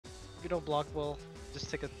you don't block well, just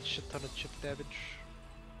take a shit ton of chip damage,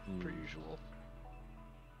 per usual.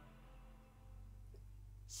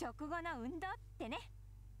 食後の運動ってね。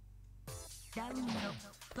ラウンド1フ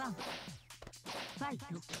ァイト。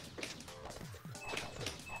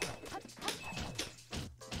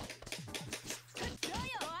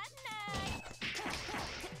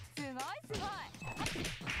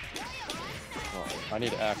I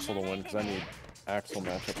need Axel to win because I need Axel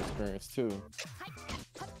matchup experience too.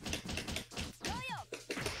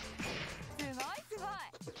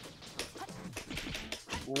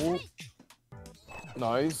 Ooh.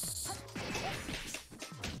 Nice.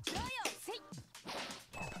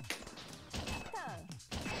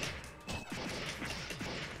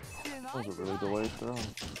 That was a really delayed throw.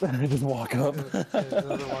 Just walk up.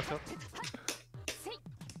 Another walk up.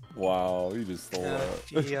 Wow, he just stole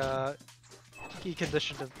that. He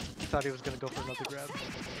conditioned him. He thought he was gonna go for another grab.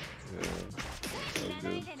 Yeah, that was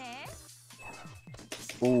good.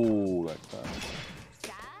 Ooh, that time.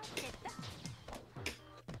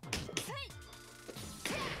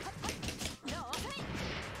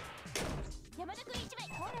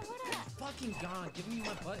 Fucking God, give me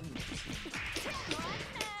my button.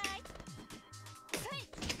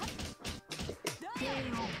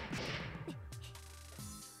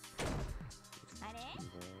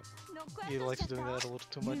 He likes doing that a little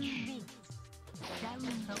too much.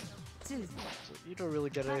 So you don't really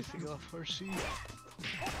get anything off RC.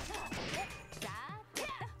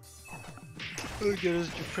 Get his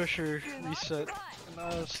pressure reset. And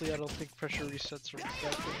honestly, I don't think pressure resets are that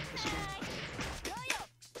good in this game.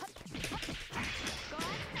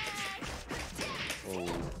 Oh.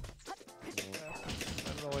 I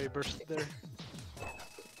don't know why he bursted there.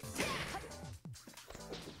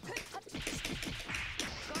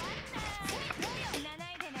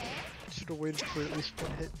 Should have waited for at least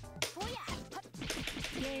one hit.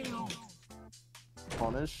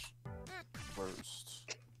 Punish.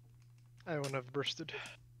 Burst. I wouldn't have bursted.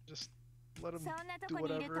 Just let him do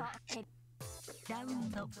whatever.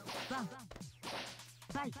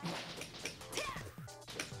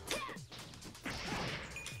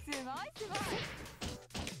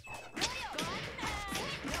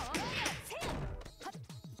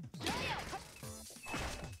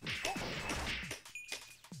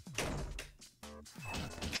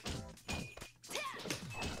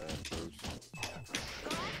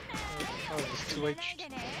 Oh, just 2H.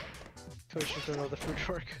 2H into another food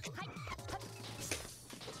fork.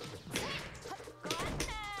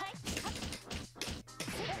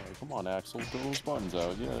 Oh, come on, Axel. Throw those buttons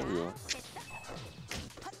out. Yeah, there we go.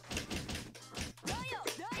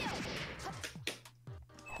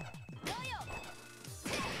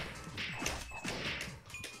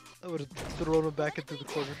 I would have thrown him back into the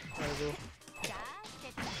corner. I will.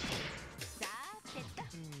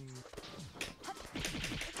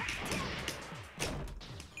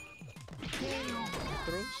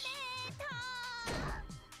 Throws?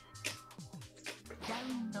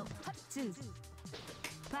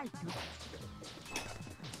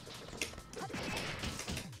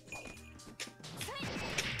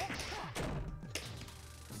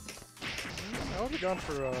 I would have gone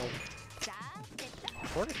for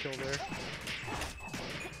corner kill there.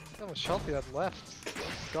 How much health he had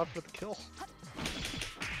left? Gone for the kill.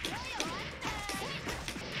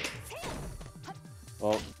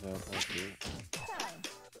 Oh, yeah, thank you.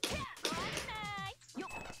 You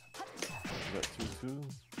got 2-2?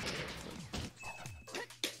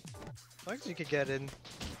 As long as you could get in.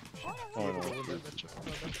 Oh, no.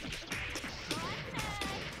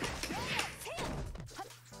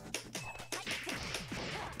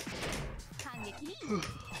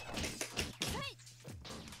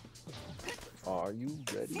 Are you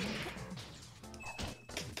ready?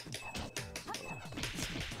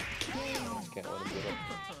 Can't let him get up.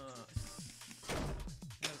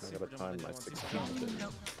 I gotta time my 16 with it.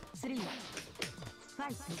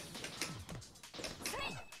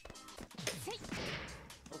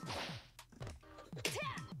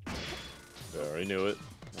 I already knew it.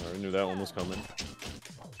 I already knew that one was coming.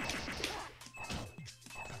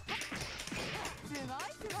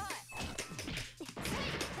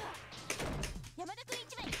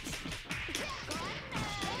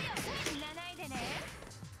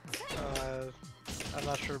 I'm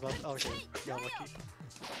not sure about. Oh, okay, got lucky.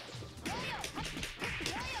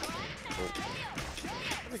 I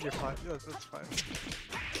think you're fine. Yeah, that's fine.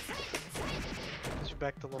 Because you're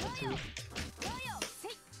back to level 2.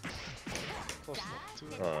 Close to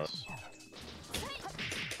level 2. Alright.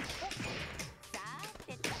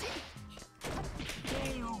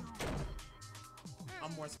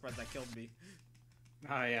 I'm more surprised that killed me.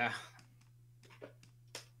 Oh yeah.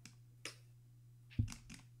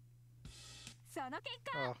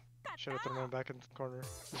 Oh, should have thrown him back in the corner.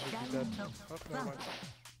 He's really dead. Oh, never mind.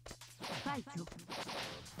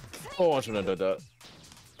 Oh, I shouldn't have done that.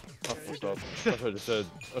 I fucked up. I should have said.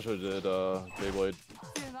 I should have did Beyblade.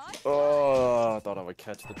 Oh, I thought I would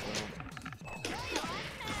catch the throw.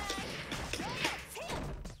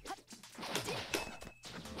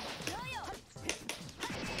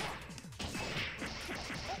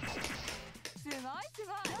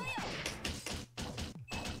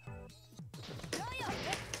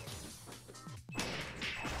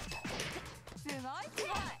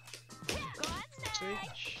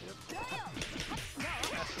 Shit.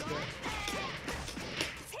 That's the death.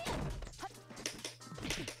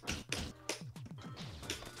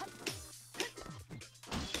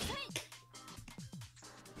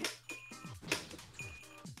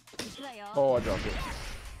 Oh, I dropped it.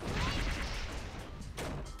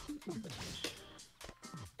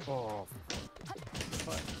 Oh.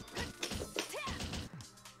 Fine.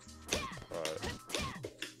 Alright.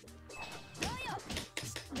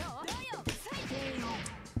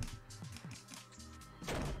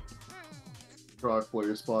 Frog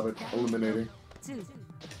player spotted. Eliminating.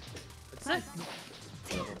 That's it.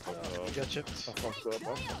 You got chipped. I fucked up.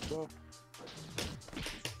 I fucked up.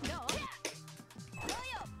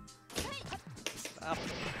 Ah,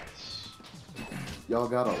 Y'all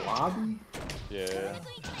got a lobby? Yeah.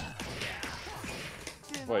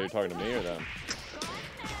 Wait, you're talking to me or them?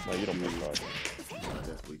 No, you don't play cards. I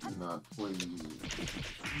definitely do not play.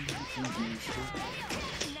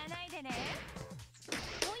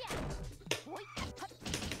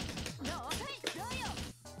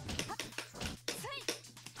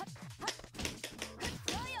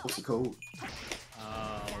 What's the code?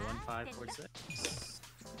 1546.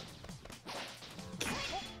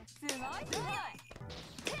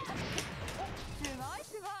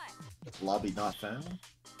 Lobby not found?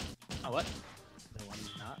 Oh, what? The one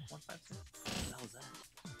not 156? What the hell is that?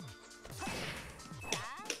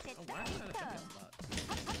 Oh, where am I gonna check that spot?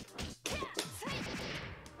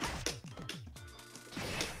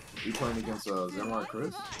 You playing against Zemar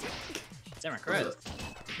Chris? Damn it, Chris.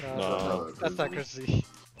 No. That's not Chrissy.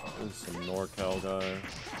 This is some NorCal guy.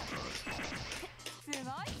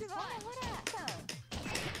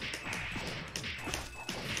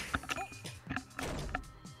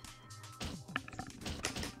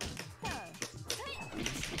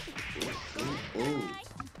 Oh.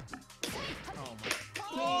 Oh my.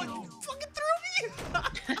 Oh, you fucking threw me!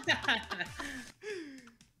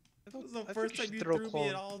 That was the first time you threw me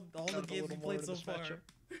at all the games we played so far.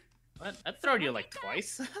 What? I've thrown you like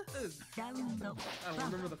twice. I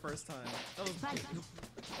remember the first time. That was.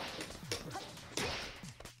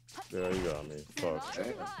 Yeah, you got me. Fuck.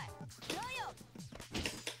 Hey.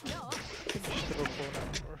 Throw phone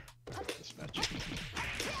out for this match.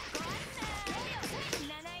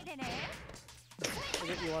 I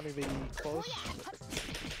get you wanting to be close.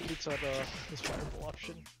 Beats out this fireball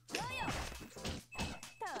option.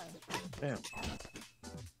 Damn.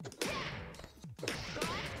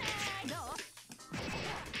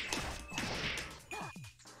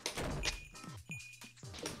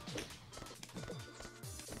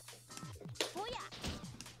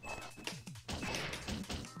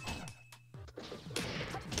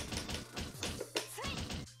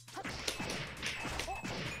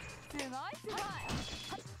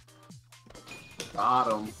 Got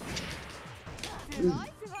him.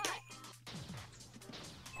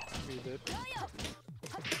 We did.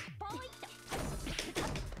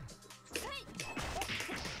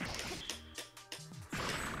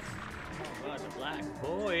 Oh, the black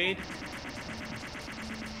void.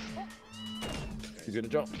 He's gonna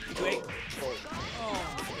jump. Wait. Oh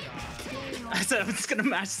my god. I said I was gonna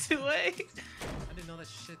match 2A. I didn't know that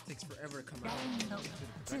shit takes forever to come out.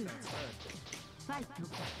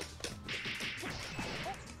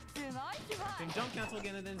 Can jump cancel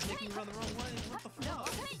again and then it's making me run the wrong way. What the fuck?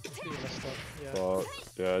 You messed up. Yeah. Fuck.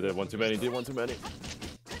 Yeah, I did one too many. Did one too many.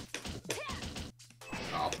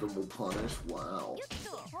 Optimal punish. Wow.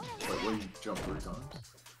 Wait, what? You jump 3 times?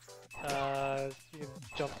 You can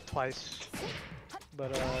jump twice,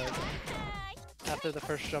 but after the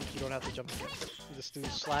first jump, you don't have to jump again. You just do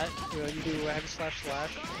slash. You do heavy slash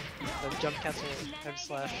slash, then jump cancel heavy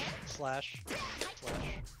slash slash slash.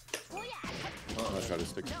 I tried to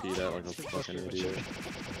stick speed out like a fucking idiot.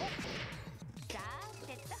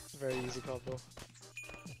 Very easy combo.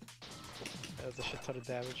 That's a shit ton of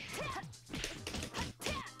damage.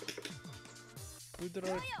 Who did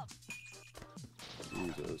I?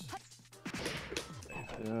 Jesus.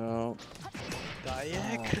 Yeah.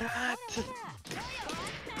 Diakrat!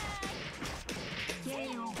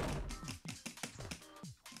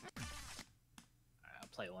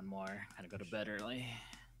 one more. Gotta go to bed early.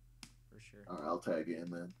 For sure. Alright, I'll tag in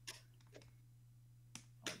then.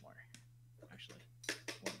 One more. Actually,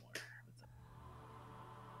 one more.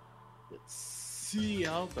 Let's see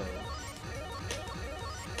how it goes.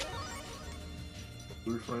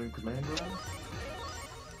 Blue frame command round?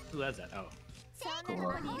 Who has that? Oh. そんなと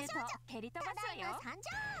こにいると蹴り飛ばすわよ。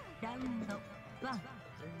ラウンド1フ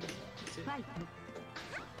ァイト。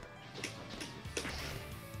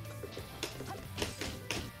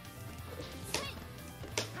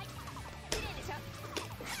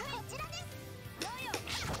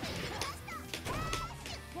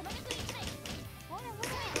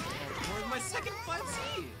Where's my second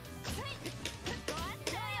 5C?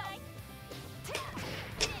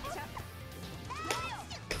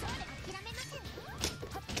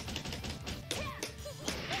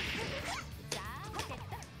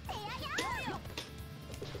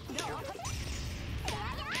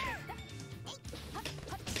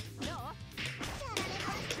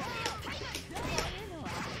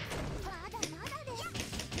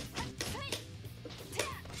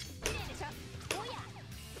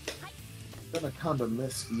 Gonna kinda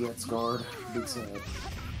miss EX guard. Big sad.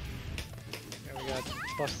 And we got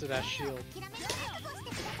busted ass shield.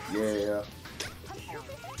 Yeah. I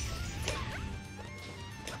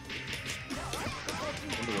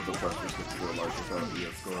wonder what the pressure could feel like without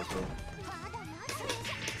EX guard though.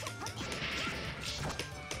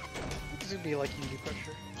 This would be like UD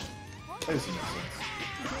pressure. That doesn't make sense.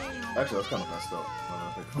 Actually, that's kind of messed up.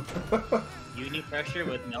 Uni pressure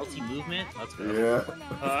with melty movement? Let's go. Yeah.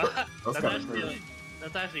 That's kinda actually, crazy.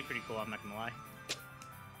 that's actually pretty cool, I'm not gonna lie.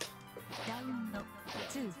 ラウンド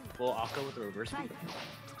2 Full Aqua with a reverse ファイ sweep. ト。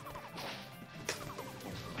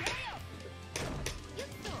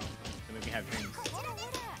 So maybe have dreams.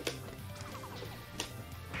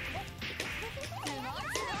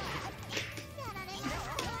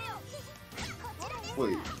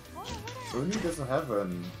 Wait, Uni doesn't have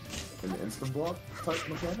an instant block type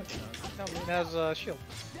mechanic? No, it has a shield.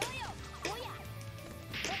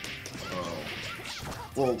 Oh.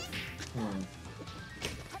 Well, dang.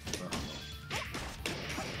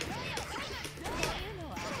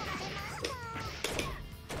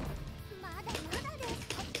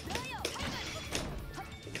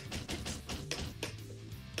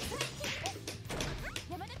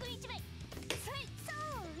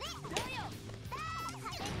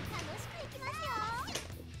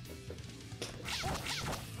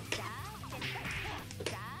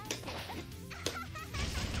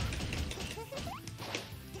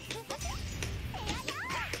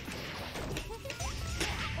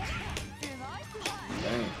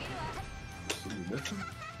 So we missed him?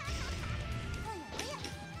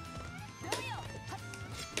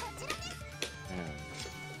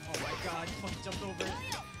 Oh my god, you fucking jumped over it.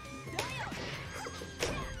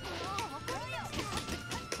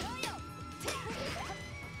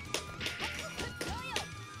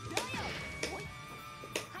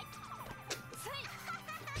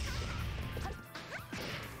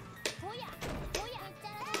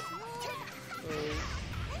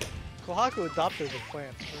 Kohaku adopted the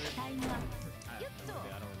plants, right? タイムアップ I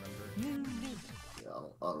don't remember. ムーンリー Yeah,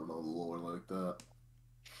 I don't know the lore like that.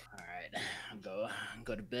 Alright,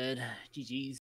 go to bed. GG's.